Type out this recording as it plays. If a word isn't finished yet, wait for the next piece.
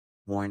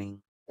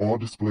Warning. All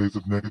displays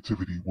of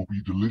negativity will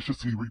be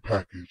deliciously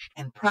repackaged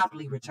and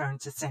promptly returned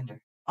to sender.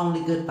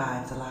 Only good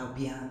vibes allowed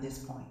beyond this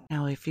point.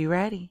 Now, if you're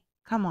ready,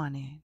 come on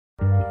in.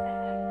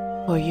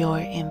 For your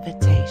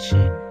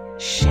invitation,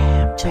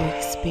 to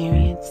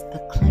experience the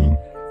clink,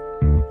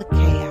 the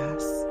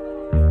chaos,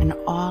 and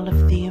all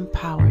of the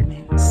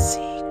empowerment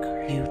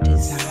you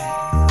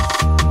desire.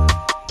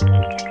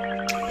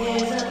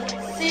 There's a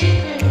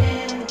secret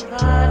in the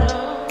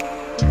bottle,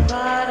 the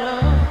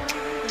bottle,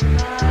 the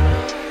bottle.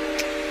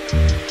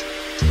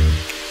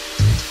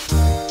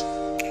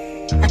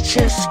 I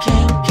just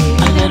can't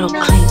get a little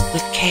clink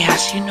with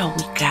chaos. You know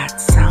we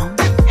got some.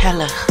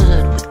 Hella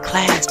hood with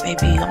class,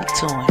 baby, I'm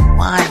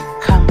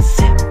 2-in-1. Come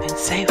sip and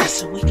savor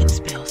so we can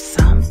spill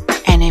some.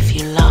 And if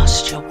you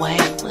lost your way,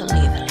 we'll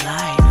leave the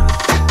light on.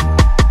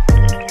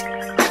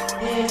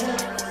 There's a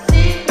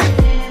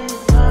secret in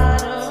the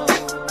bottle,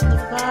 the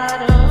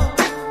bottle,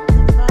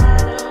 the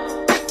bottle.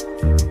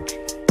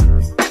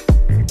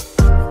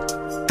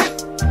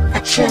 I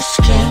just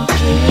can't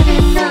get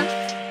enough.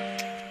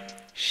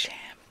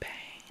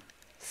 Champagne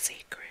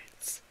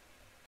Secrets.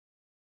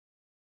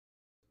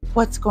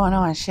 What's going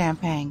on,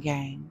 Champagne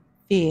Gang?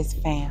 Fizz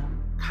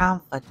fam,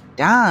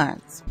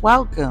 Confidante.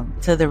 Welcome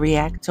to the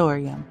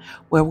Reactorium,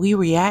 where we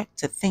react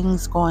to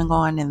things going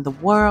on in the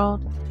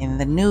world, in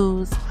the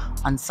news,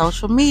 on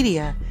social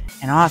media,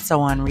 and also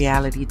on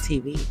reality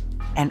TV.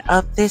 And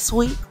up this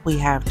week, we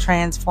have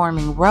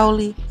Transforming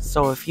Rollie.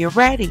 So if you're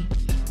ready,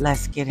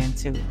 let's get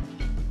into it.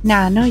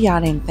 Now, I know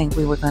y'all didn't think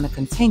we were going to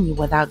continue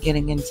without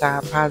getting into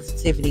our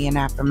positivity and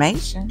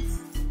affirmations.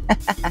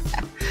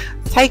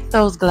 Take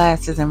those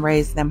glasses and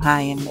raise them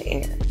high in the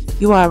air.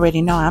 You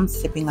already know I'm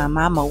sipping on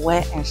my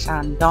Moet and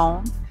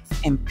Chandon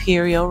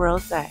Imperial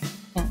Rosé.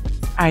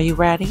 Are you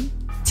ready?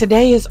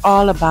 Today is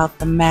all about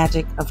the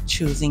magic of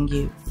choosing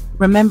you.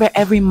 Remember,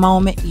 every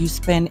moment you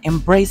spend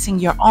embracing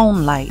your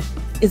own light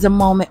is a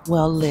moment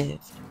well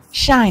lived.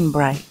 Shine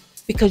bright,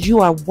 because you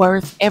are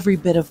worth every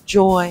bit of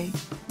joy,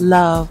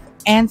 love,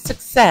 and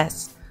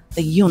success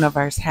the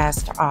universe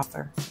has to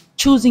offer.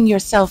 Choosing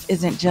yourself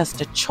isn't just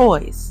a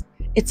choice.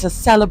 It's a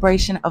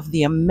celebration of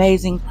the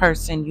amazing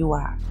person you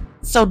are.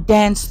 So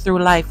dance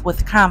through life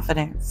with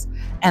confidence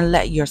and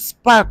let your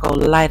sparkle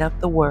light up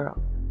the world.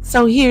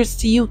 So here's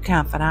to you,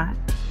 Confidante,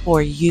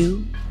 for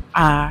you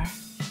are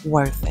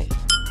worth it.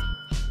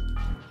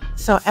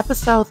 So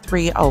episode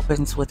 3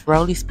 opens with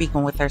Rollie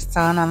speaking with her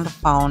son on the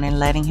phone and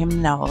letting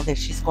him know that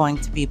she's going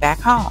to be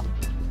back home.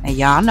 Now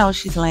y'all know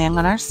she's laying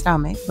on her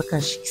stomach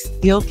because she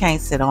still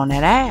can't sit on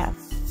that ass.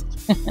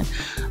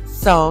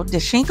 So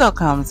Dashinko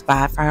comes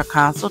by for her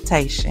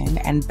consultation,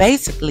 and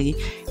basically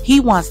he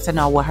wants to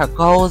know what her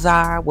goals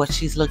are, what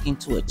she's looking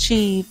to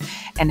achieve,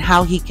 and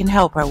how he can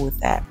help her with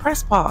that.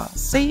 Press pause.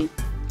 See?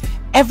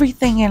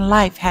 Everything in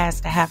life has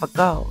to have a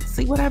goal.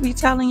 See what I be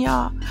telling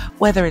y'all?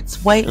 Whether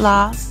it's weight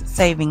loss,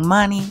 saving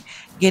money,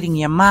 getting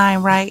your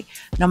mind right,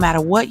 no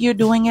matter what you're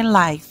doing in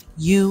life,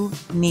 you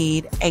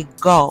need a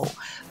goal.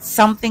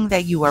 Something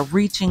that you are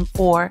reaching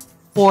for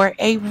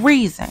a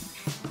reason.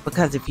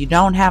 Because if you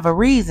don't have a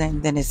reason,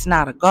 then it's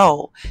not a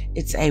goal.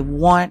 It's a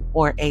want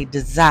or a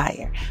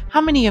desire. How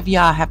many of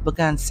y'all have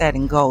begun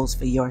setting goals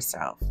for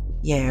yourself?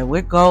 Yeah,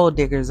 we're gold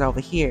diggers over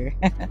here.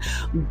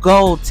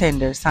 Gold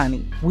tenders,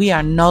 honey. We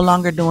are no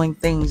longer doing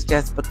things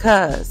just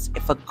because.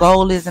 If a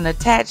goal isn't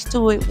attached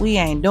to it, we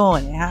ain't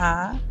doing it,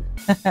 huh?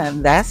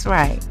 That's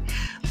right.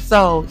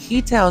 So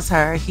he tells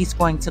her he's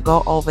going to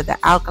go over the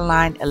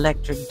alkaline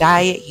electric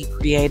diet he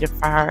created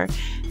for her.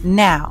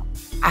 Now,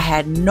 I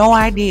had no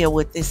idea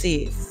what this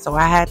is, so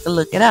I had to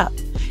look it up.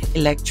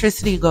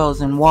 Electricity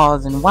goes in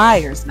walls and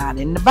wires, not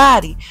in the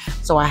body,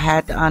 so I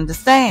had to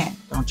understand.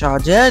 Don't y'all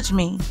judge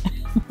me.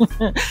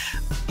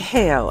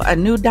 Hell, a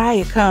new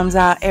diet comes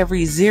out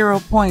every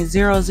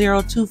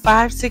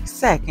 0.00256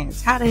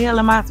 seconds. How the hell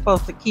am I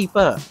supposed to keep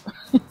up?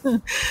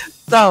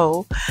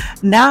 So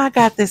now I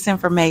got this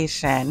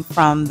information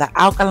from the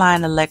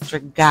Alkaline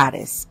Electric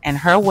Goddess, and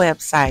her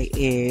website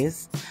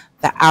is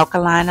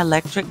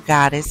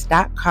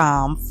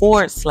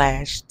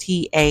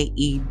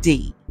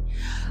thealkalineelectricgoddess.com/TAED.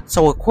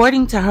 So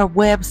according to her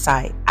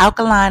website,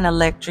 Alkaline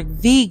Electric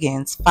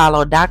vegans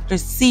follow Dr.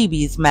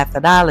 Sebi's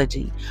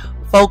methodology,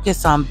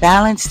 focus on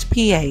balanced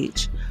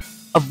pH,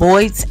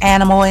 avoids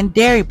animal and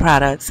dairy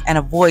products, and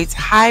avoids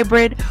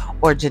hybrid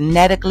or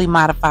genetically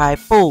modified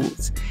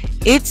foods.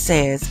 It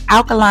says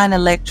Alkaline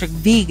Electric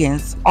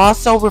vegans,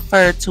 also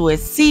referred to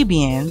as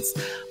Sebians,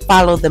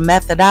 follow the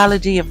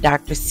methodology of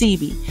Dr.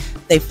 Sebi.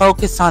 They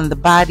focus on the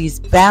body's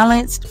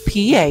balanced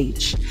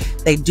pH.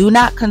 They do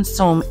not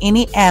consume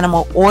any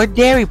animal or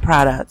dairy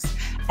products,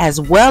 as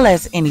well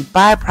as any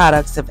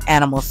byproducts of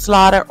animal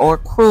slaughter or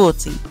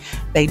cruelty.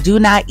 They do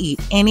not eat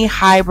any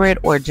hybrid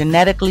or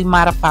genetically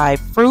modified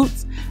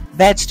fruits,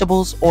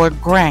 vegetables, or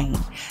grain.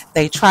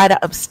 They try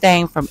to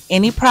abstain from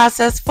any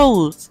processed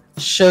foods,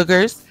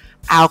 sugars,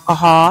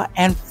 alcohol,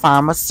 and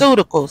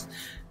pharmaceuticals.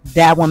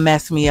 That one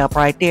messed me up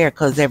right there,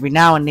 because every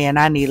now and then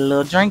I need a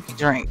little drinky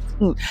drink.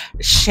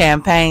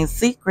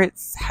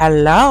 ChampagneSecretzz,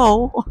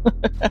 hello.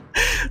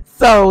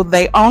 So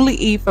they only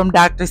eat from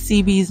Dr.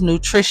 CB's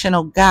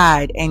nutritional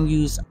guide and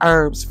use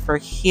herbs for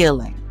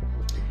healing.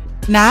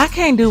 Now, I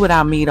can't do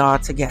without meat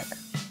altogether,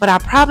 but I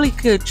probably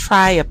could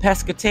try a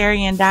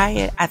pescatarian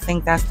diet. I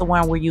think that's the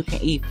one where you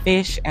can eat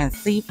fish and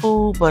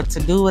seafood, but to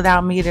do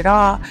without meat at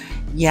all,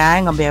 yeah, I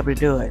ain't gonna be able to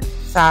do it.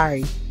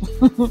 Sorry.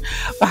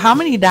 But how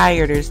many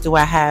dieters do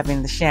I have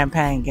in the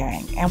Champagne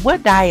gang? And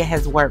what diet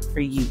has worked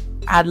for you?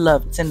 I'd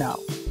love to know.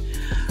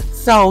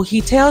 So he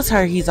tells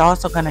her he's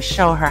also going to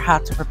show her how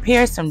to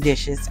prepare some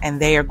dishes,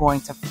 and they are going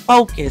to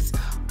focus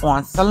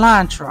on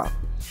cilantro.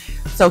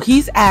 So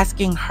he's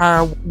asking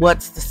her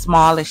what's the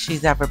smallest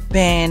she's ever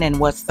been and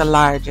what's the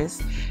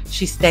largest.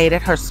 She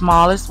stated her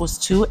smallest was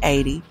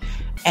 280,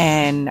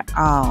 and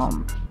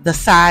the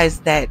size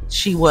that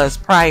she was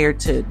prior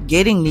to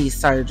getting these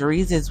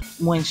surgeries is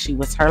when she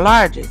was her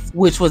largest,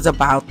 which was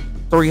about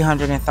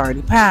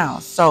 330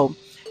 pounds. So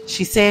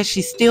she says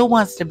she still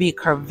wants to be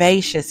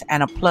curvaceous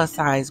and a plus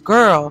size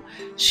girl.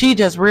 She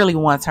just really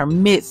wants her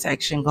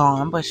midsection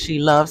gone, but she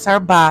loves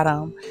her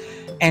bottom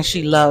and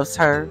she loves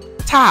her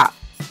top.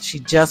 She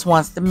just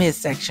wants the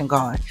midsection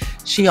gone.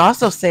 She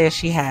also says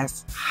she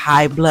has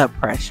high blood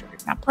pressure.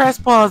 Now press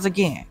pause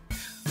again.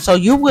 So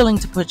you're willing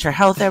to put your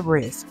health at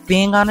risk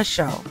being on a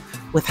show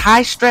with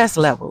high stress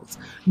levels,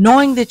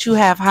 knowing that you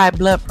have high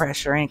blood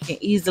pressure and can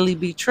easily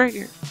be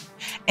triggered.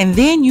 And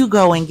then you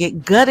go and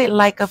get gutted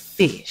like a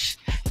fish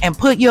and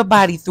put your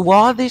body through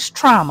all this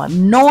trauma,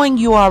 knowing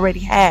you already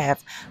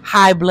have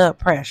high blood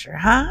pressure,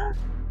 huh?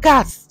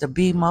 Gots to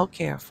be more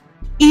careful.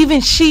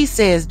 Even she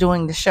says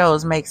doing the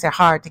shows makes it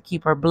hard to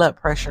keep her blood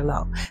pressure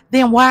low.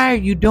 Then why are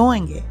you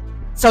doing it?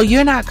 So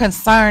you're not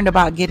concerned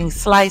about getting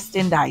sliced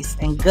and diced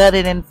and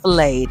gutted and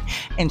filleted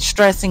and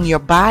stressing your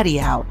body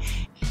out.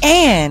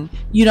 And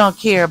you don't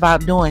care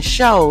about doing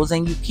shows,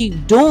 and you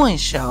keep doing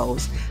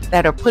shows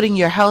that are putting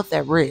your health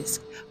at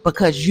risk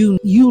because you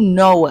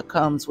know what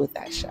comes with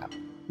that show.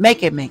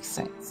 Make it make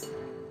sense.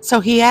 So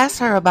he asked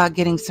her about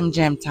getting some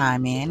gym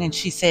time in, and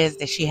she says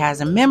that she has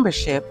a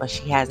membership, but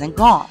she hasn't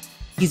gone.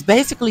 He's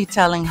basically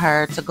telling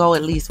her to go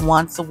at least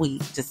once a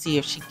week to see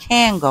if she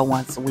can go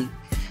once a week.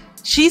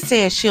 She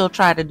says she'll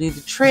try to do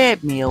the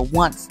treadmill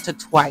once to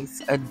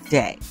twice a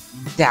day.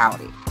 Doubt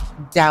it.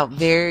 Doubt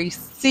very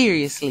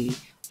seriously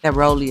that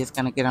Rollie is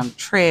going to get on the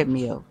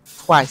treadmill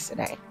twice a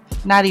day.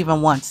 Not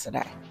even once a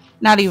day.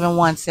 Not even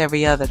once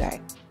every other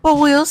day. But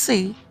we'll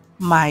see.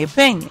 My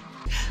opinion.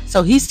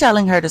 So he's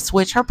telling her to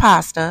switch her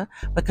pasta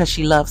because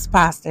she loves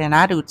pasta, and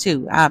I do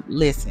too.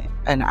 Listen,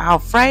 an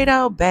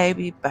Alfredo,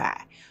 baby,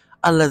 bye.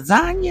 A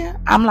lasagna,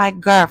 I'm like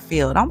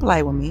Garfield. Don't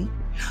play with me.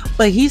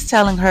 But he's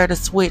telling her to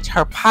switch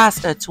her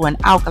pasta to an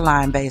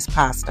alkaline-based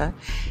pasta,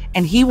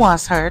 and he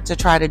wants her to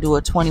try to do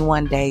a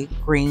 21-day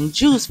green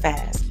juice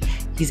fast.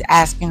 He's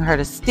asking her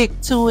to stick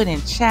to it,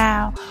 and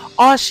child,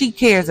 all she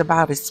cares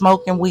about is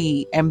smoking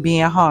weed and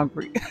being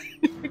hungry.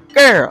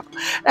 Girl,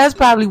 that's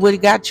probably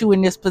what got you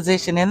in this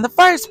position in the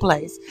first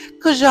place.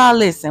 Because y'all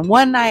listen,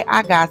 one night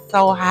I got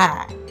so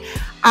high,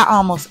 I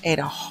almost ate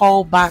a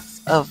whole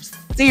box of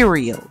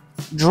cereal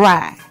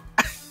dry.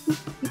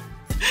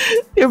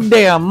 Them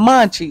damn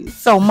munchies.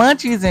 So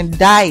munchies and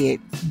diet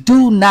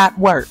do not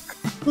work.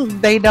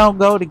 They don't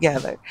go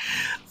together.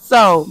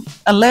 So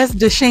unless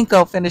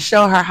Dashinko finna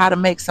show her how to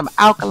make some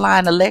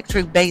alkaline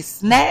electric based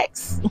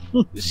snacks,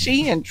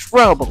 she in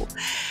trouble.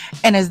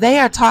 And as they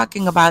are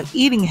talking about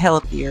eating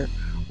healthier,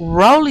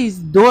 Rollie's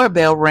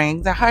doorbell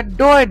rings and her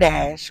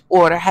DoorDash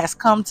order has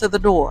come to the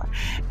door.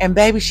 And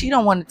baby, she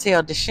don't want to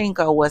tell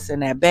Dashinko what's in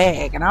that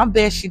bag. And I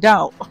bet she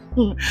don't.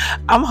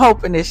 I'm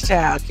hoping this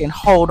child can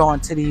hold on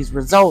to these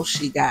results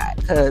she got,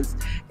 because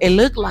it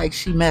looked like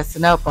she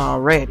messing up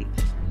already.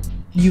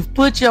 You've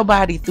put your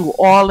body through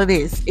all of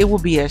this. It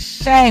would be a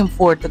shame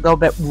for it to go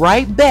back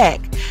right back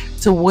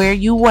to where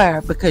you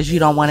were because you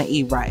don't want to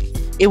eat right.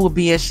 It would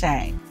be a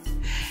shame.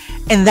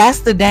 And that's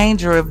the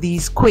danger of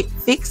these quick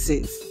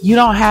fixes. You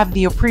don't have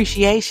the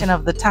appreciation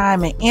of the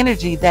time and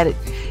energy that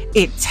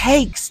it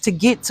takes to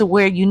get to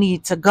where you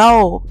need to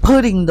go,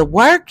 putting the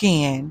work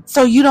in.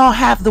 So you don't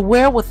have the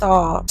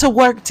wherewithal to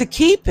work to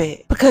keep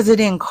it because it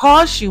didn't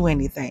cost you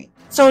anything.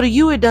 So to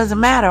you, it doesn't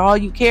matter. All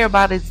you care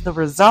about is the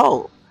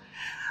result.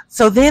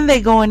 So then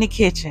they go in the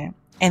kitchen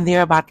and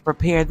they're about to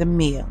prepare the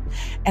meal.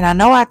 And I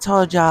know I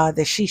told y'all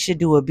that she should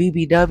do a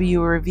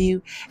BBW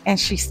review, and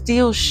she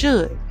still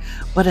should.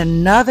 But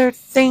another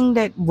thing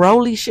that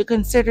Rollie should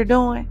consider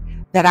doing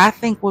that I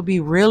think would be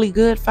really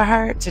good for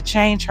her to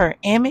change her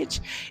image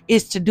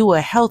is to do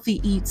a healthy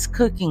eats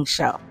cooking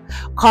show.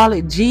 Call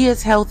it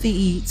Gia's Healthy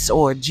Eats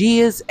or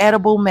Gia's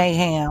Edible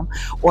Mayhem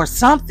or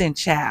something,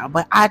 child.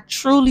 But I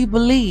truly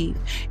believe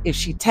if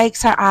she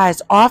takes her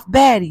eyes off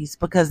baddies,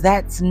 because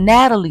that's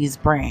Natalie's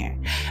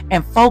brand,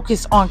 and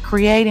focus on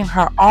creating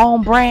her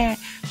own brand,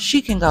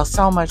 she can go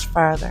so much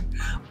further.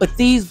 But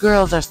these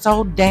girls are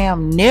so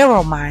damn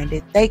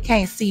narrow-minded, they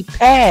can't see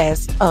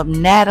past of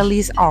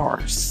Natalie's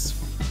arse.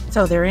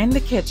 So they're in the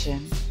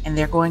kitchen and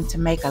they're going to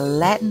make a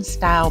Latin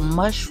style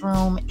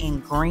mushroom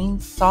and green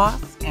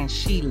sauce, and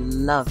she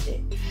loved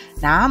it.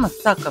 Now, I'm a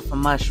sucker for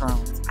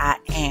mushrooms. I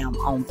am.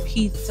 On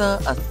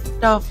pizza, a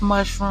stuffed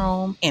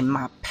mushroom, in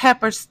my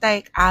pepper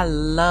steak. I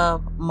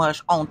love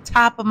on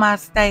top of my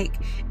steak,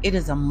 it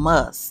is a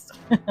must.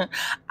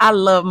 I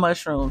love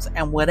mushrooms,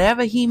 and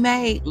whatever he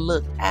made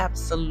looked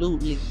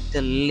absolutely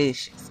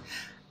delicious.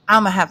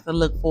 I'm going to have to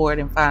look for it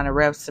and find a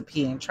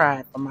recipe and try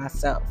it for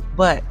myself.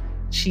 But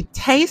she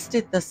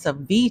tasted the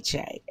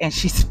ceviche and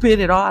she spit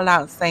it all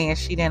out saying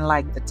she didn't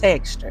like the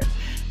texture.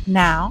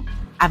 Now,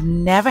 I've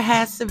never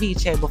had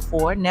ceviche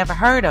before, never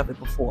heard of it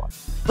before,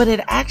 but it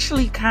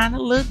actually kind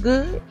of looked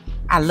good.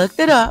 I looked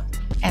it up,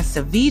 and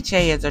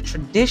ceviche is a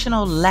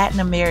traditional Latin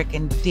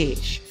American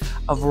dish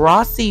of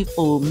raw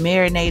seafood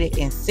marinated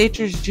in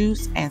citrus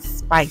juice and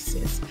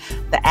spices.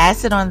 The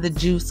acid on the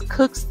juice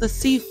cooks the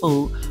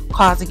seafood,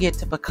 causing it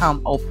to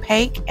become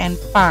opaque and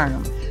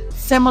firm,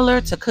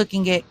 similar to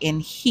cooking it in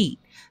heat.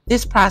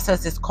 This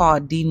process is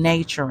called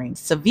denaturing.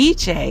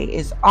 Ceviche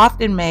is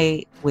often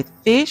made with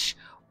fish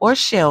or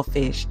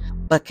shellfish,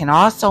 but can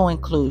also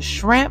include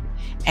shrimp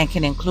and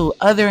can include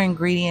other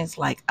ingredients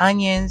like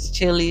onions,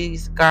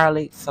 chilies,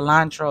 garlic,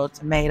 cilantro,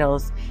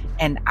 tomatoes,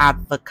 and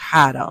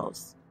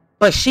avocados.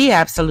 But she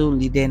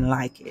absolutely didn't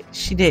like it.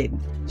 She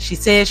didn't. She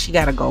said she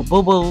gotta go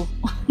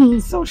boo-boo,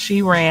 so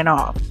she ran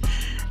off.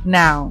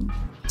 Now,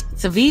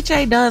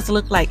 ceviche does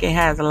look like it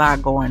has a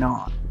lot going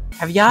on.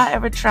 Have y'all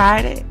ever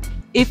tried it?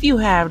 If you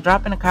have,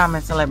 drop in the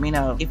comments and let me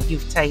know if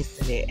you've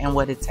tasted it and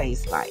what it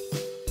tastes like.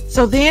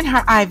 So then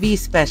her IV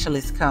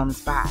specialist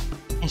comes by,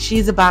 and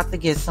she's about to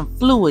get some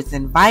fluids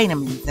and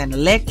vitamins and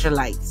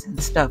electrolytes and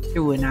stuff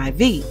through an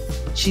IV.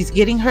 She's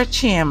getting her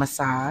chin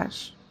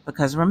massage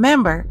because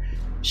remember,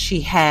 she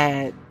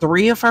had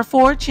 3 of her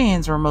 4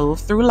 chins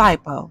removed through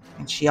lipo,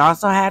 and she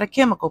also had a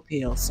chemical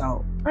peel.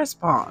 So press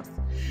pause.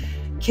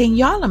 Can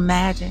y'all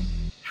imagine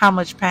how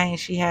much pain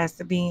she has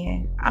to be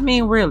in? I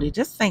mean, really,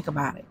 just think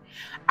about it.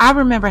 I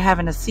remember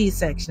having a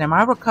C-section, and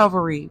my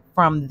recovery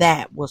from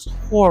that was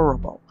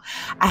horrible.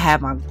 I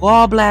had my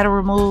gallbladder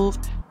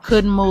removed,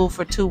 couldn't move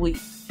for 2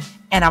 weeks,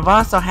 and I've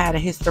also had a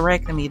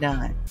hysterectomy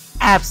done.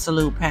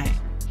 Absolute pain.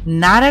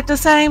 Not at the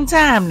same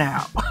time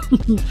now,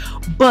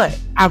 but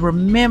I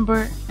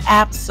remember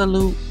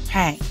absolute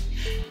pain.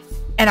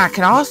 And I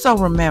can also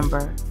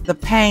remember the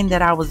pain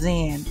that I was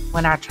in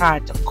when I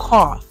tried to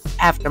cough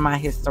after my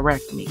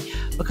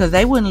hysterectomy, because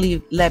they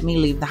wouldn't let me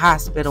leave the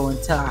hospital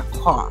until I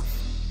coughed.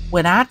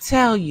 When I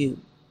tell you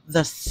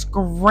the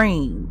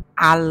scream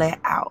I let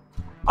out,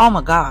 oh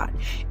my God,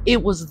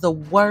 it was the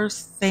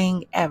worst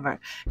thing ever.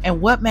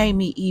 And what made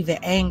me even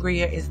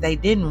angrier is they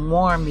didn't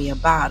warn me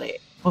about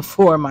it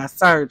before my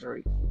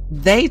surgery.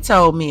 They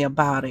told me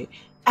about it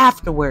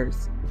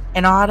afterwards.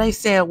 And all they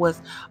said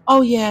was,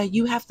 oh yeah,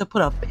 you have to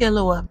put a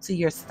pillow up to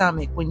your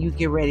stomach when you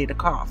get ready to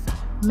cough.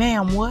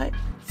 Ma'am, what?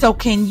 So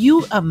can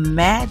you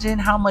imagine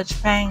how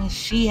much pain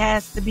she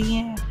has to be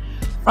in?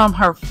 From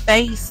her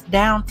face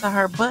down to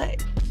her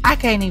butt. I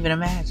can't even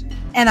imagine.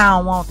 And I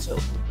don't want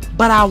to.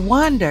 But I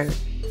wonder,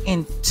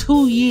 in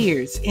 2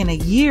 years, in a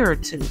year or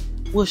 2,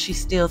 will she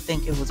still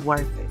think it was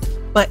worth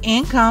it? But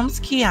in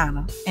comes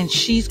Kiana, and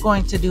she's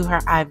going to do her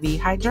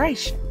IV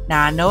hydration.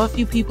 Now, I know a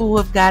few people who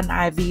have gotten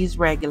IVs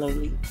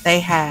regularly. They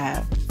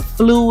have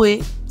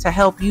fluid to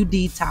help you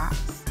detox,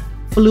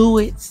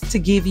 fluids to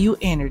give you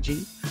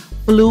energy,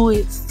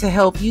 fluids to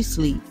help you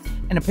sleep,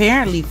 and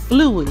apparently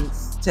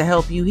fluids to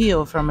help you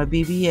heal from a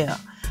BBL.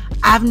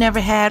 I've never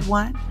had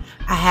one.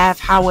 I have,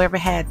 however,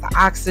 had the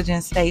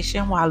oxygen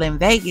station while in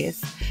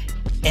Vegas,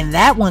 and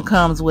that one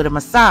comes with a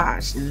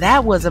massage.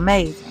 That was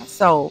amazing.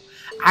 So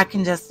I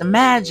can just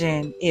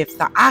imagine if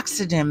the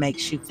oxygen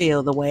makes you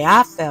feel the way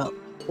I felt,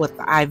 what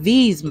the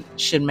IVs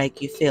should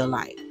make you feel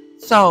like.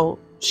 So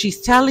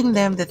she's telling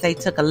them that they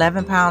took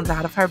 11 pounds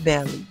out of her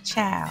belly.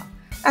 Child,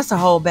 that's a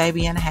whole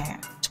baby and a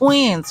half.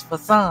 Twins for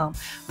some.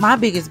 My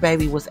biggest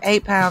baby was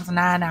 8 pounds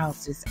 9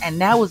 ounces, and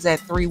that was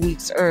at 3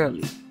 weeks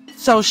early.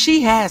 So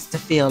she has to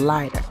feel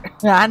lighter.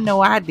 I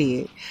know I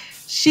did.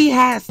 She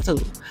has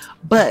to.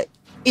 But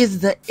is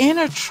the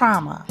inner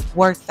trauma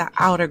worth the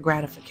outer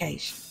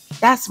gratification?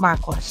 That's my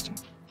question.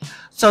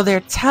 So they're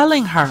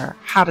telling her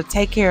how to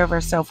take care of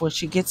herself when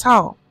she gets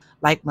home,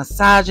 like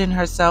massaging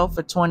herself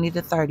for 20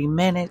 to 30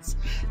 minutes.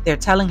 They're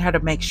telling her to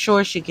make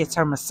sure she gets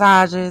her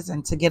massages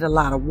and to get a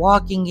lot of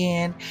walking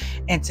in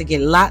and to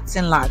get lots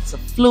and lots of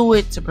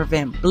fluid to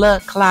prevent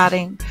blood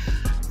clotting.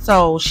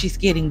 So she's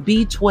getting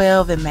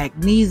B12 and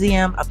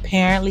magnesium.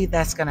 Apparently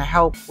that's going to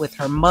help with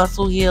her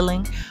muscle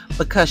healing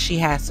because she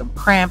has some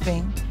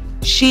cramping.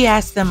 She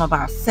asked them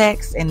about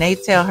sex, and they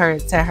tell her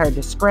it's at her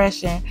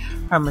discretion.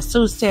 Her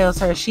masseuse tells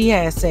her she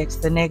had sex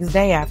the next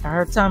day after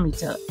her tummy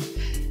tuck.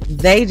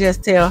 They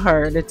just tell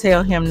her to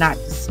tell him not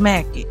to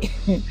smack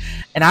it.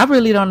 And I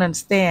really don't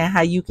understand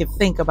how you can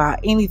think about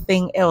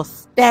anything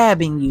else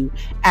stabbing you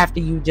after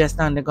you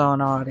just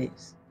undergone all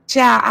this.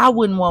 Child, I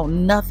wouldn't want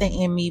nothing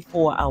in me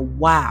for a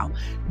while.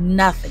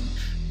 Nothing.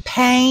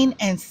 Pain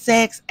and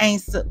sex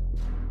ain't so...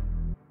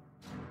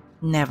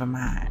 Never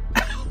mind.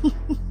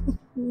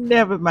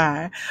 Never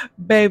mind.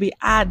 Baby,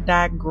 I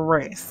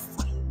digress.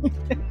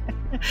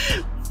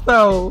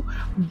 So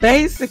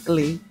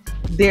basically,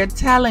 they're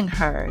telling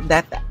her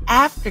that the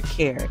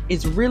aftercare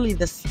is really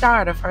the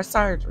start of her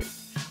surgery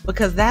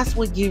because that's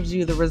what gives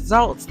you the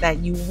results that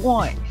you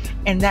want.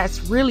 And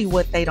that's really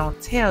what they don't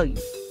tell you.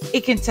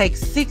 It can take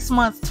 6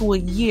 months to a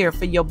year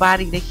for your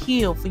body to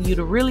heal, for you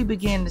to really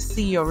begin to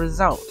see your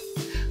results.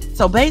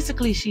 So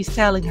basically, she's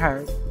telling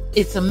her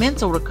it's a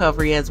mental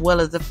recovery as well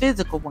as a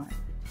physical one.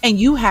 And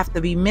you have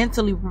to be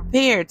mentally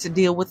prepared to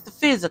deal with the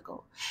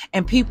physical.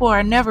 And people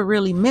are never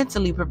really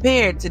mentally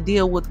prepared to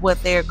deal with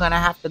what they're going to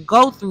have to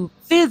go through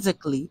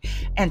physically.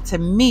 And to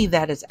me,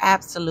 that is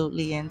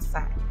absolutely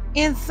insane.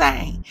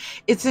 Insane.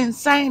 It's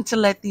insane to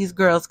let these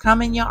girls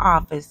come in your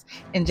office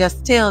and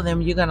just tell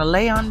them you're going to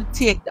lay on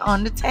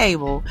the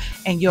table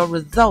and your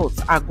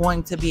results are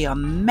going to be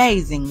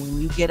amazing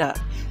when you get up.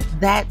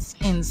 That's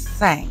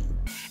insane.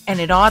 And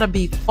it ought to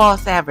be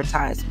false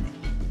advertisement.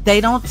 They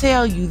don't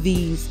tell you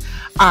these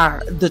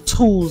are the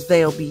tools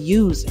they'll be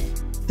using.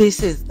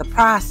 This is the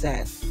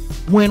process.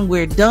 When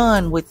we're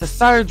done with the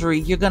surgery,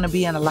 you're going to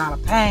be in a lot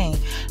of pain.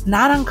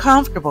 Not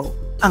uncomfortable.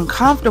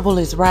 Uncomfortable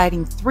is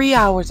riding 3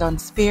 hours on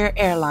Spirit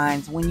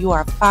Airlines when you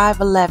are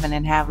 5'11"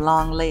 and have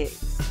long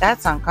legs.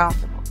 That's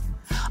uncomfortable.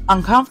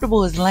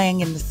 Uncomfortable is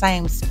laying in the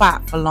same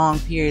spot for long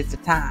periods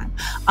of time.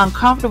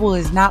 Uncomfortable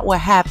is not what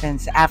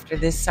happens after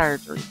this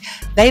surgery.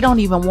 They don't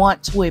even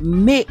want to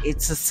admit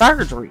it's a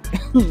surgery.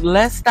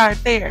 Let's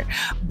start there.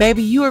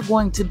 Baby, you are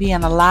going to be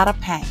in a lot of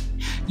pain.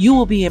 You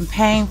will be in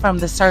pain from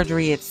the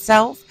surgery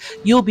itself.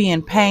 You'll be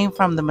in pain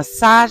from the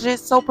massages,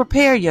 so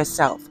prepare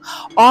yourself.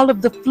 All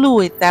of the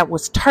fluid that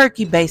was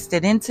turkey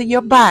basted into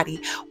your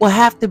body will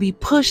have to be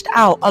pushed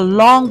out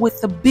along with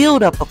the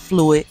buildup of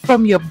fluid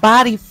from your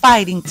body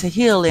fighting to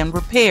heal and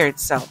repair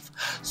itself.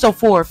 So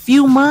for a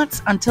few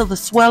months until the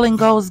swelling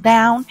goes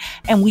down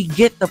and we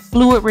get the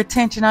fluid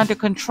retention under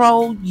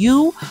control,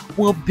 you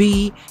will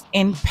be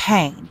in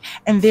pain.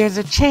 And there's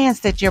a chance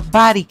that your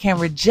body can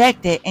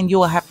reject it and you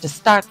will have to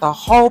start the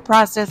whole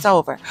process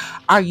over.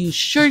 Are you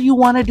sure you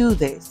want to do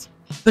this?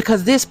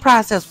 Because this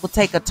process will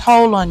take a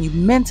toll on you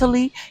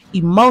mentally,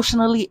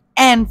 emotionally,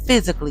 and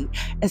physically,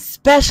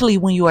 especially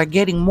when you are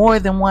getting more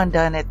than one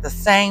done at the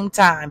same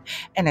time,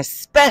 and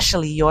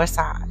especially your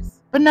size.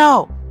 But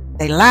no,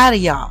 they lie to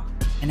y'all.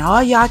 And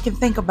all y'all can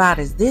think about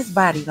is this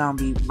body gonna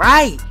be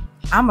right.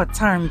 I'ma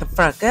turn the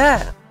fuck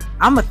up.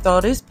 I'ma throw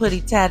this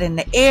putty tat in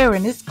the air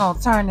and it's gonna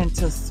turn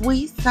into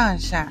sweet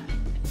sunshine.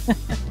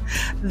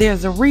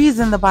 There's a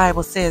reason the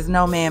Bible says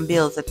no man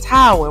builds a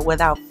tower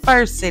without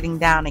first sitting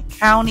down and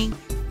counting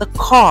the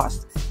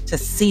cost to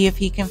see if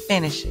he can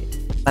finish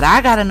it. But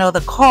I gotta know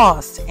the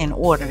cost in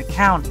order to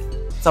count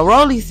it. So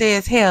Rollie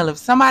says, hell, if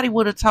somebody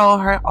would have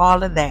told her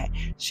all of that,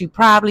 she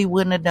probably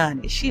wouldn't have done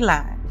it. She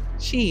lying.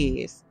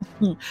 She is.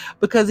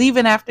 Because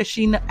even after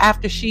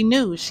she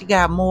knew, she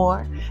got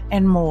more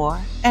and more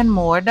and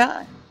more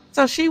done.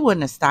 So she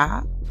wouldn't have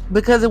stopped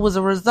because it was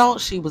a result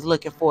she was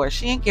looking for.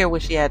 She didn't care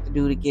what she had to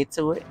do to get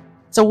to it.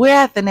 So we're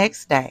at the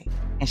next day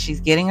and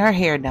she's getting her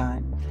hair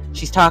done.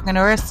 She's talking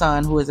to her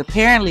son who has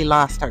apparently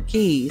lost her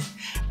keys.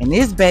 And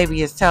this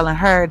baby is telling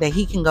her that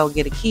he can go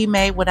get a key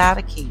made without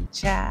a key.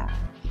 Child.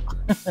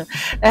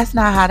 That's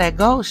not how that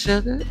goes,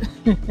 sugar.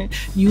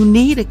 You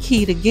need a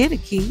key to get a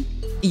key.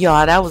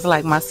 Y'all, that was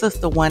like my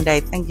sister one day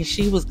thinking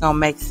she was going to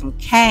make some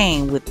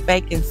cane with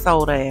baking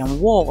soda and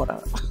water.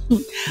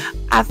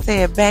 I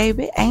said,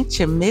 baby, ain't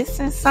you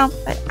missing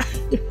something?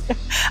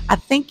 I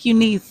think you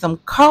need some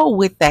coal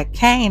with that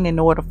cane in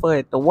order for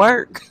it to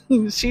work.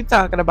 She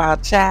talking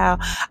about,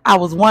 child, I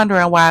was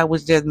wondering why it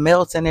was just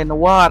melting in the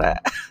water.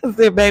 I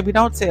said, baby,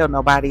 don't tell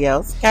nobody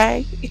else,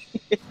 okay?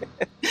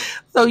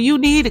 So you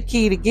need a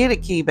key to get a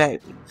key,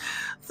 baby.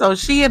 So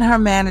she and her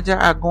manager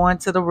are going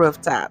to the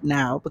rooftop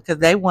now because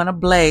they want to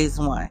blaze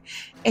one.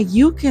 And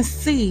you can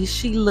see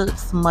she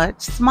looks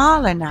much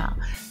smaller now.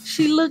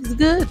 She looks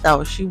good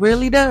though. She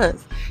really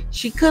does.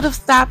 She could have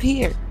stopped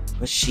here,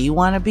 but she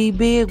want to be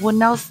big with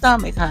no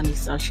stomach, honey.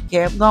 So she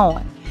kept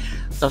going.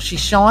 So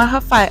she's showing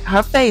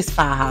her face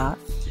faja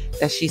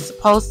that she's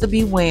supposed to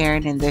be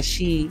wearing and that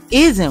she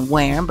isn't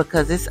wearing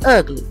because it's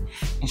ugly.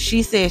 And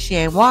she says she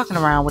ain't walking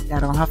around with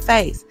that on her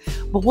face.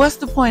 But what's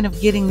the point of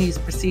getting these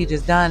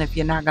procedures done if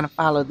you're not going to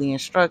follow the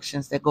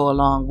instructions that go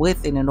along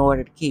with it in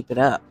order to keep it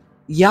up?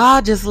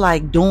 Y'all just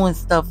like doing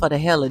stuff for the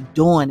hell of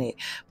doing it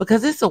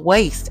because it's a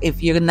waste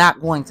if you're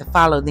not going to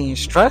follow the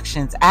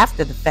instructions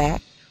after the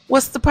fact.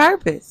 What's the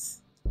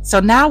purpose?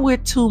 So now we're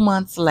 2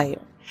 months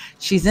later.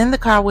 She's in the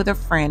car with her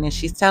friend and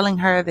she's telling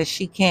her that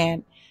she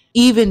can't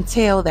even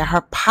tell that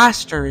her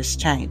posture is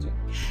changing.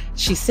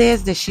 She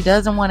says that she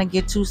doesn't want to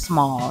get too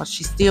small.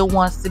 She still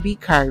wants to be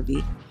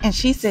curvy. And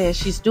she says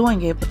she's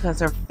doing it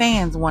because her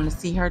fans want to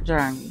see her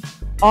journey.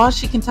 All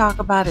she can talk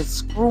about is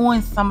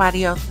screwing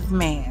somebody else's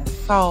man.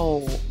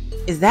 So,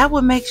 is that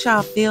what makes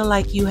y'all feel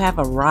like you have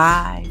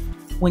arrived?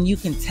 When you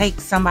can take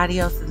somebody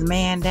else's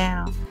man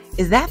down?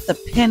 Is that the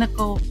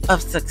pinnacle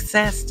of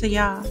success to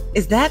y'all?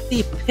 Is that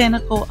the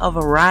pinnacle of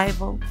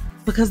arrival?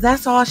 Because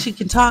that's all she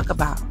can talk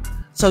about.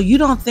 So you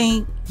don't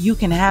think you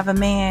can have a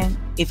man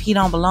if he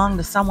don't belong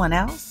to someone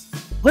else?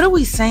 What are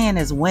we saying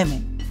as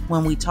women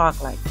when we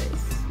talk like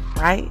this,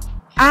 right?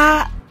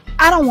 I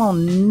don't want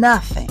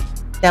nothing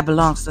that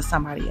belongs to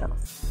somebody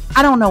else.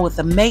 I don't know what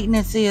the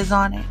maintenance is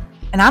on it.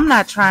 And I'm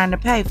not trying to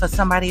pay for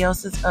somebody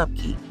else's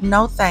upkeep.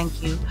 No,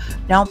 thank you.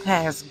 Don't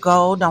pass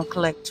go. Don't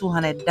collect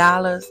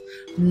 $200.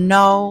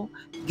 No,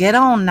 get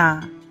on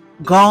now.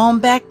 Go on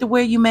back to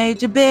where you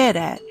made your bed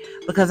at,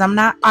 because I'm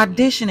not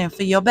auditioning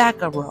for your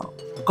backup role.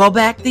 Go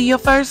back to your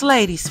first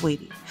lady,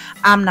 sweetie.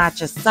 I'm not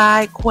your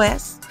side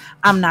quest.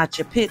 I'm not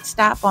your pit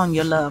stop on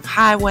your love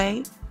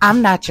highway.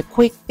 I'm not your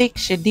quick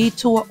fix, your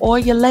detour, or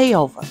your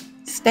layover.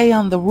 Stay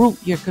on the route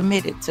you're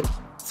committed to.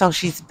 So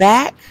she's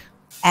back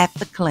at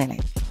the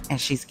clinic, and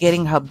she's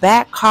getting her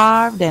back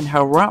carved and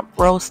her rump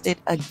roasted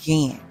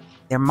again.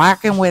 They're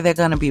marking where they're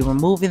going to be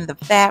removing the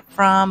fat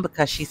from,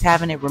 because she's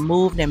having it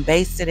removed and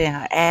basted in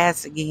her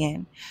ass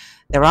again.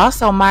 They're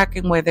also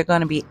marking where they're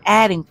going to be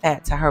adding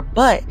fat to her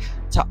butt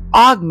to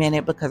augment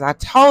it, because I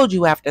told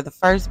you after the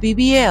first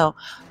BBL,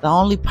 the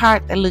only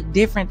part that looked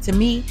different to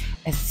me,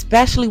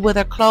 especially with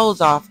her clothes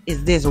off,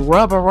 is this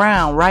rubber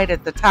round right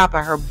at the top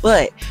of her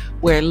butt,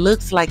 where it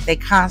looks like they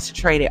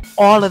concentrated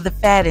all of the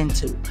fat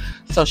into.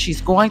 So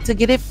she's going to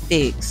get it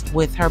fixed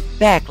with her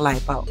back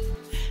lipo.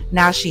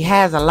 Now she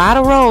has a lot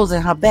of rolls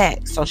in her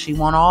back, so she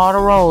wants all the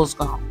rolls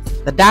gone.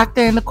 The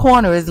doctor in the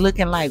corner is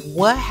looking like,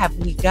 what have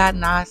we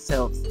gotten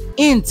ourselves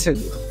into?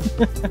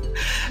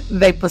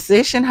 They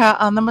position her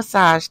on the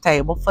massage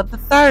table for the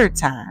third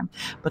time,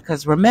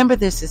 because remember,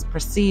 this is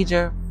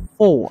procedure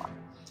 4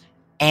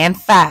 and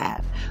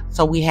 5.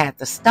 So we had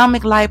the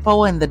stomach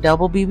lipo and the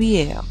double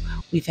BBL.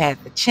 We've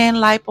had the chin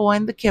lipo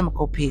and the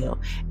chemical peel.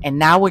 And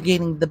now we're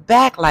getting the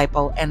back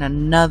lipo and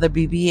another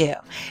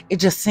BBL. It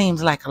just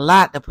seems like a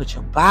lot to put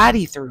your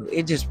body through.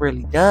 It just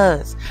really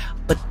does.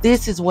 But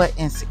this is what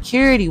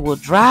insecurity will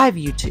drive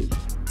you to.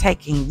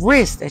 Taking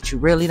risks that you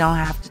really don't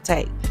have to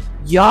take.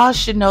 Y'all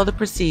should know the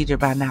procedure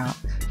by now.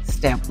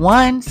 Step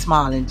 1,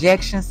 small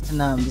injections to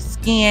numb the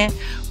skin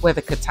where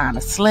the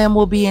katana slim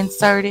will be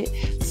inserted.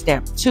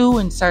 Step 2,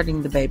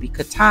 inserting the baby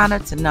katana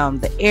to numb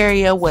the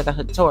area where the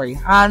Hattori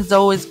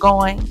Hanzo is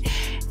going,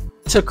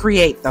 to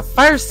create the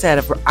first set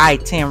of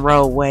I-10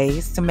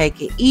 rollways to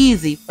make it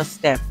easy for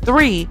step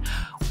 3,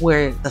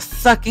 where the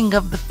sucking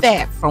of the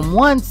fat from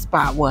one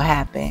spot will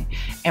happen,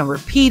 and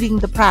repeating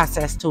the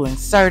process to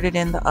insert it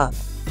in the other.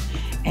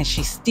 And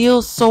she's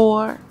still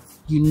sore.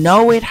 You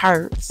know it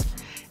hurts.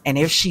 And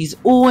if she's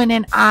oohing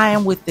and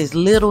eyeing with this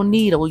little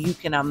needle, you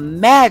can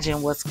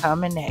imagine what's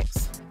coming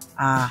next.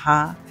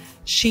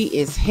 She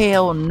is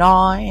hell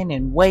gnawing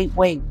and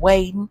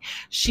waiting.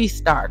 She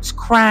starts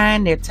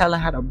crying. They're telling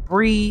her to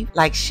breathe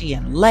like she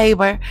in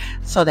labor.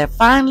 So they're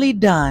finally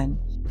done.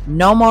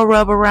 No more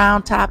rubber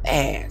round top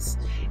ass.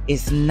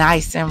 It's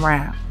nice and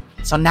round.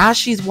 So now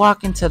she's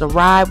walking to the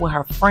ride with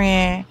her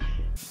friend.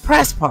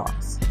 Press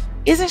pause.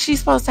 Isn't she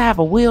supposed to have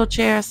a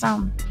wheelchair or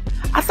something?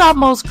 I thought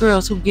most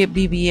girls who get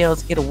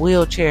BBLs get a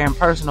wheelchair and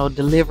personal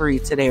delivery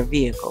to their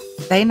vehicle.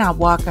 They not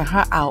walking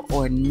her out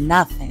or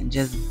nothing.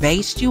 Just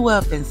baste you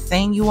up and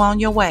send you on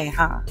your way,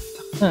 huh?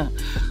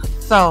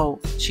 So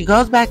she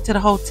goes back to the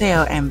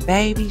hotel, and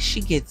baby,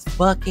 she gets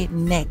bucket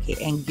naked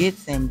and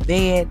gets in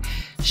bed.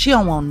 She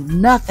don't want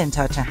nothing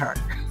touching her.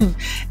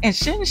 And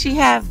shouldn't she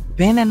have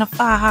been in the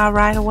faja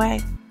right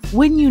away?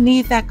 Wouldn't you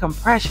need that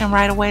compression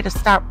right away to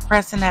start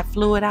pressing that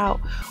fluid out?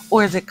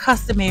 Or is it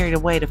customary to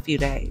wait a few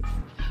days?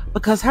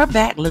 Because her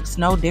back looks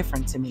no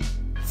different to me.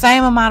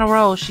 Same amount of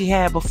rolls she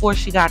had before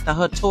she got the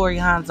Hattori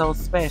Hanzo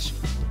special.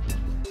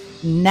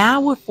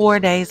 Now we're 4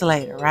 days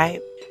later,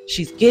 right?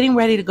 She's getting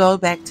ready to go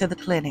back to the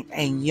clinic.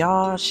 And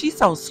y'all, she's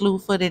so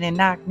slew-footed and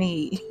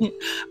knock-kneed.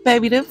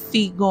 Baby, them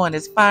feet going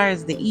as far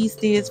as the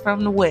east is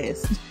from the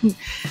west.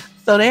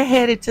 So they're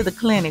headed to the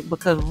clinic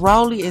because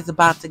Rollie is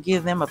about to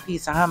give them a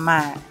piece of her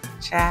mind.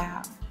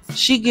 Child.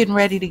 She getting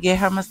ready to get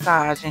her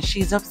massage, and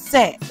she's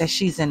upset that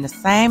she's in the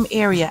same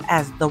area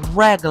as the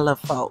regular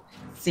folk.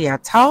 See, I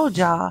told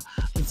y'all,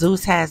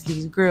 Zeus has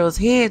these girls'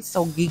 heads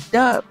so geeked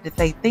up that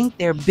they think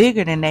they're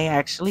bigger than they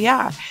actually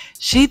are.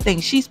 She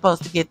thinks she's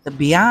supposed to get the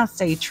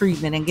Beyonce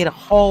treatment and get a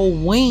whole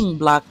wing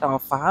blocked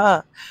off for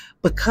her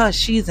because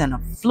she's an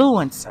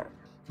influencer.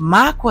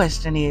 My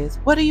question is,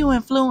 what are you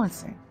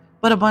influencing?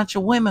 But a bunch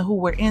of women who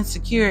were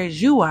insecure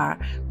as you are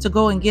to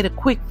go and get a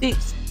quick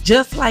fix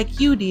just like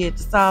you did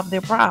to solve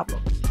their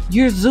problem.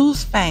 You're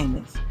Zeus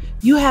famous.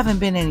 You haven't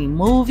been in any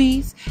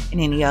movies and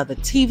any other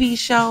TV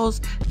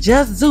shows,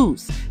 just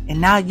Zeus.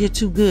 And now you're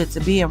too good to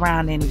be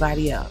around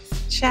anybody else.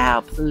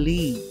 Child,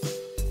 please.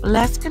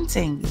 Let's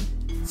continue.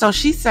 So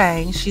she's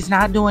saying she's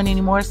not doing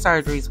any more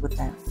surgeries with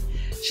them.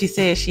 She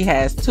says she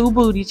has 2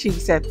 booty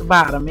cheeks at the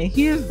bottom. And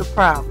here's the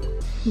problem.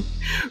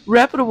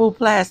 Reputable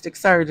plastic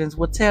surgeons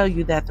will tell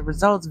you that the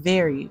results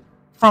vary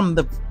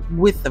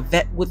with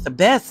the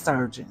best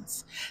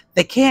surgeons.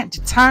 They can't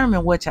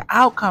determine what your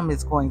outcome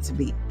is going to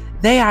be.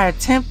 They are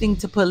attempting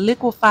to put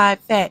liquefied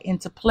fat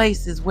into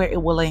places where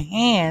it will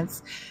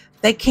enhance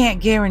They can't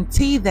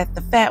guarantee that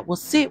the fat will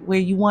sit where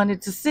you want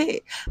it to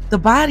sit. The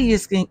body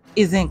is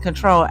in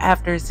control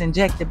after it's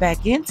injected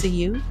back into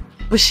you.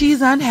 But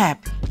she's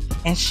unhappy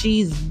and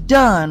she's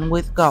done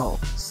with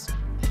goals.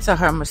 So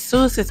her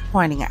masseuse is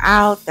pointing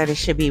out that it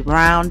should be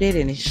rounded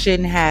and it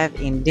shouldn't have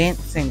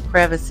indents and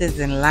crevices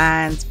and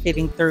lines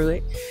fitting through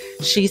it.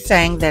 She's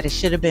saying that it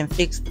should have been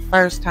fixed the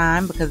first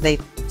time because they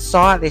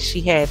saw that she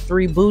had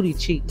 3 booty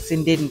cheeks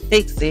and didn't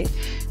fix it.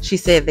 She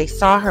said they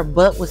saw her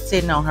butt was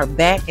sitting on her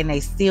back and they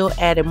still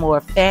added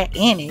more fat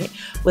in it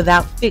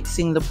without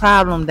fixing the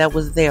problem that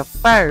was there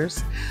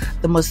first.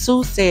 The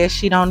masseuse says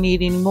she don't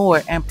need any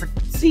more and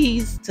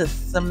proceeds to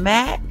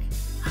smack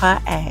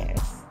her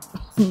ass.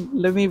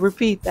 Let me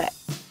repeat that.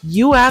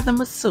 You are the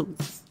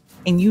masseuse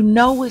and you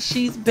know what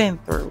she's been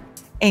through,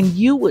 and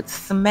you would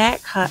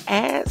smack her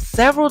ass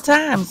several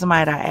times,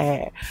 might I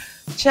add.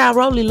 Child,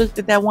 Rollie looked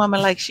at that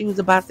woman like she was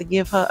about to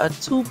give her a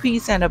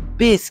 2-piece and a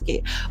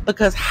biscuit,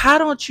 because how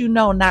don't you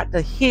know not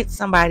to hit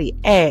somebody's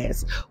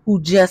ass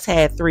who just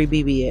had 3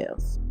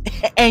 BBLs?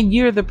 And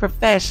you're the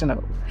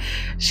professional.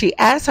 She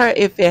asked her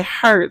if it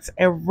hurts,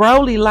 and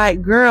Rollie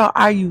like, girl,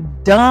 are you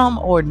dumb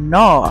or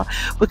no?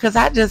 Because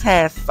I just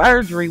had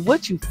surgery.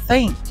 What you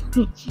think?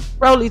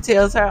 Rollie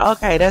tells her,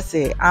 okay, that's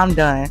it. I'm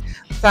done.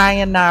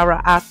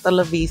 Sayonara, hasta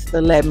la vista.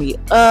 Let me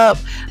up.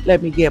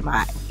 Let me get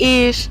my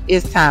ish.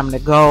 It's time to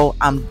go.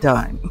 I'm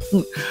done.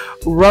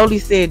 Rollie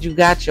said, you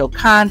got your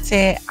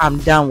content. I'm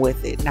done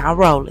with it. Now,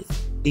 Rollie,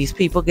 these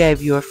people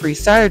gave you a free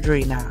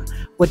surgery now.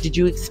 What did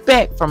you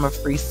expect from a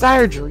free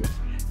surgery?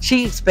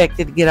 She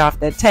expected to get off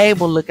that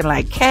table looking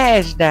like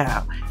Cash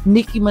Down,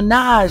 Nicki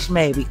Minaj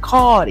maybe,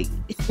 Cardi.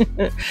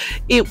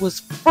 It was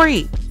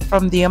free.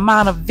 From the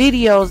amount of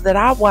videos that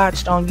I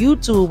watched on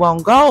YouTube on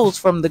goals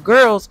from the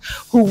girls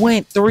who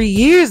went 3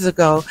 years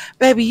ago,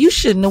 baby, you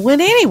shouldn't have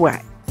went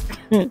anyway.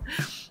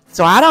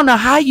 So I don't know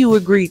how you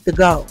agreed to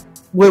go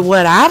with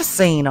what I've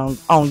seen on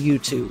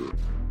YouTube.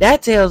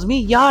 That tells me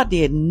y'all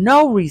did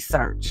no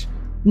research.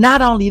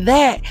 Not only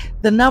that,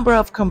 the number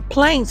of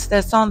complaints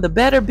that's on the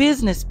Better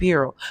Business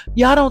Bureau.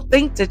 Y'all don't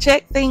think to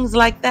check things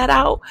like that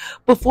out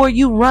before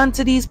you run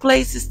to these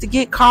places to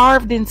get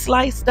carved and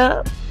sliced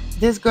up?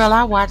 This girl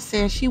I watched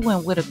said she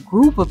went with a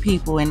group of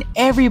people and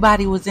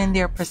everybody was in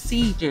their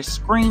procedure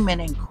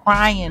screaming and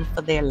crying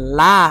for their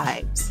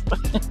lives.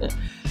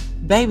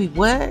 Baby,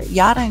 what?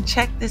 Y'all didn't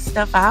check this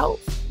stuff out?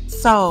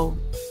 So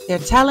they're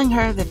telling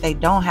her that they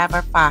don't have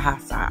her faja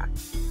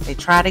size. They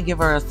tried to give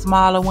her a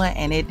smaller one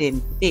and it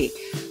didn't fit.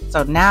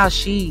 So now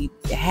she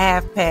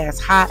half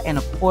past hot and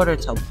a quarter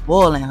to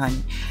boiling,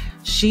 honey.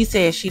 She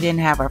said she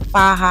didn't have her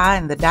faja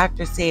and the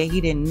doctor said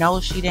he didn't know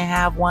she didn't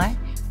have one.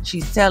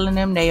 She's telling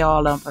them they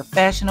all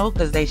unprofessional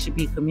because they should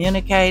be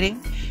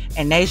communicating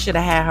and they should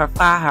have had her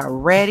faja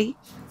ready.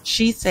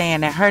 She's saying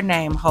that her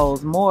name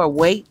holds more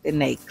weight than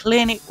they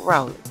clinic.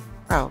 Rollie,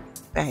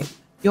 baby,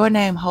 your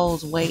name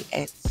holds weight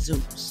at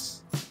Zeus.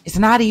 It's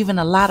not even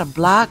a lot of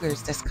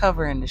bloggers that's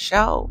covering the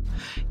show.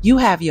 You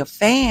have your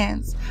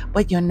fans,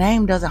 but your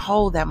name doesn't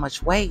hold that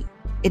much weight.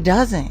 It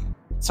doesn't.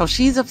 So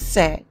she's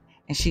upset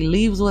and she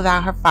leaves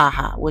without her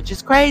faja, which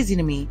is crazy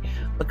to me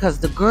because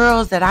the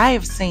girls that I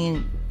have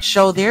seen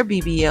show their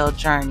BBL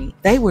journey,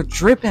 they were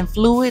dripping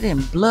fluid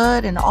and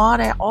blood and all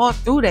that all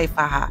through their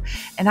faja.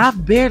 And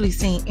I've barely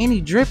seen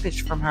any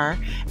drippage from her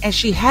and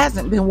she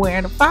hasn't been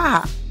wearing a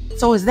faja.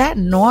 So is that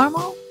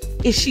normal?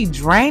 Is she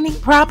draining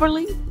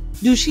properly?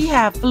 Do she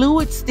have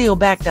fluid still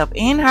backed up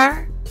in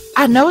her?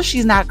 I know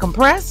she's not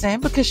compressing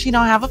because she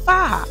don't have a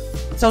faja.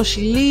 So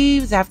she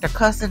leaves after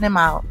cussing them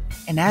out.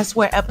 And that's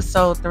where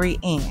episode 3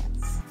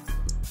 ends.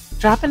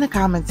 Drop in the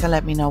comments and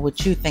let me know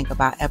what you think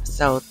about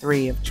episode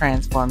 3 of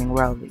Transforming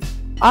Rollie.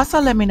 Also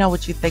let me know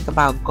what you think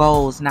about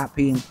goals not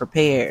being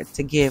prepared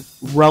to give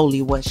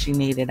Rollie what she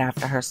needed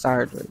after her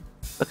surgery.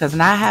 Because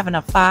not having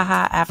a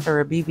faja after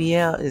a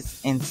BBL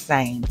is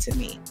insane to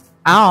me.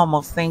 I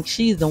almost think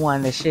she's the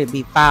one that should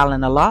be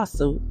filing a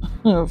lawsuit.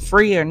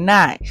 Free or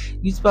not,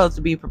 you're supposed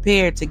to be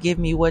prepared to give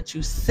me what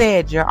you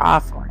said you're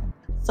offering.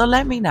 So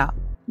let me know.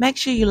 Make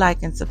sure you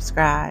like and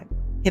subscribe.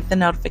 Hit the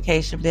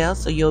notification bell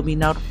so you'll be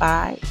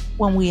notified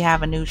when we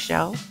have a new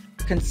show.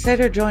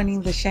 Consider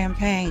joining the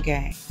Champagne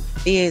Gang.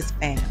 Fizz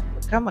fam.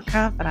 Become a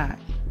confidant.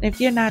 And if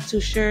you're not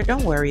too sure,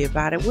 don't worry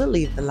about it. We'll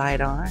leave the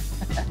light on.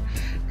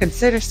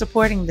 Consider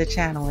supporting the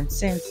channel and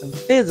send some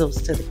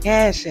Fizzles to the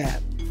Cash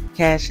App.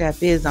 Cash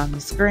App is on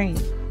the screen.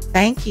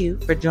 Thank you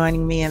for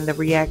joining me in the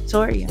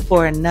Reactorium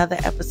for another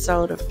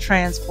episode of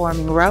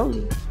Transforming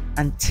Rollie.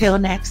 Until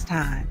next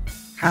time,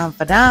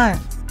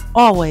 confidants,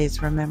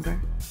 always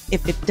remember,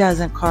 if it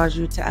doesn't cause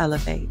you to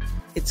elevate,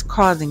 it's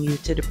causing you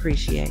to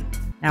depreciate.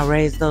 Now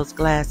raise those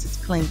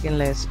glasses, clink, and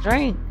let's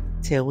drink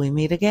till we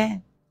meet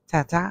again.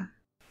 Ta-ta.